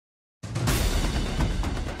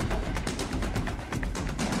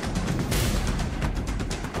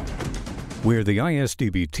where the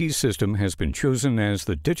ISDB-T system has been chosen as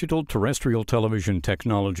the digital terrestrial television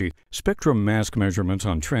technology. Spectrum mask measurements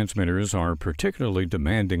on transmitters are particularly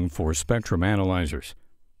demanding for spectrum analyzers.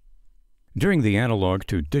 During the analog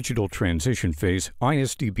to digital transition phase,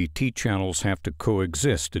 ISDB-T channels have to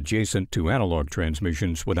coexist adjacent to analog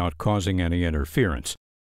transmissions without causing any interference.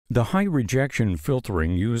 The high rejection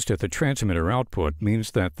filtering used at the transmitter output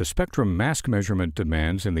means that the spectrum mask measurement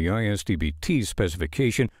demands in the ISDB-T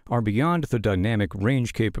specification are beyond the dynamic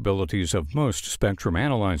range capabilities of most spectrum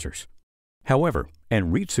analyzers. However,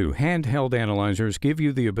 Anritsu Handheld analyzers give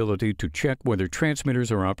you the ability to check whether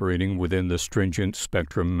transmitters are operating within the stringent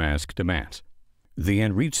spectrum mask demands. The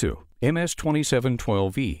Anritsu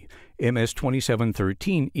MS2712E,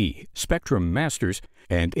 MS2713E Spectrum Masters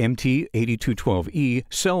and MT8212E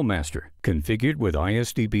Cell Master, configured with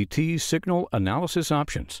ISDB-T signal analysis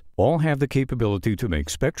options, all have the capability to make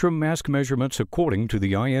spectrum mask measurements according to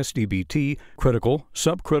the ISDB-T critical,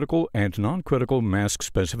 subcritical, and non-critical mask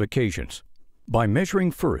specifications. By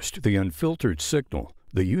measuring first the unfiltered signal,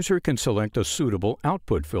 the user can select a suitable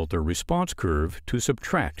output filter response curve to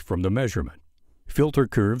subtract from the measurement. Filter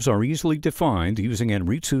curves are easily defined using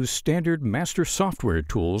Anritsu's standard master software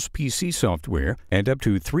tools PC software, and up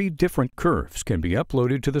to 3 different curves can be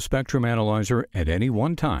uploaded to the spectrum analyzer at any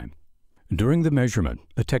one time. During the measurement,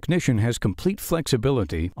 a technician has complete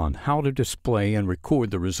flexibility on how to display and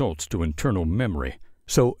record the results to internal memory.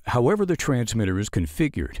 So, however the transmitter is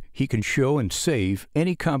configured, he can show and save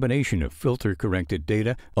any combination of filter-corrected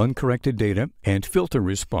data, uncorrected data, and filter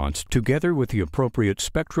response together with the appropriate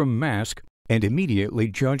spectrum mask and immediately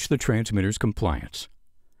judge the transmitter's compliance.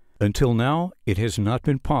 Until now, it has not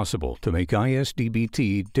been possible to make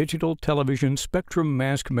ISDB-T digital television spectrum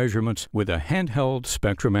mask measurements with a handheld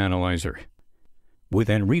spectrum analyzer. With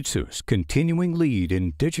Anritsu's continuing lead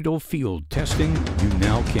in digital field testing, you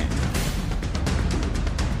now can.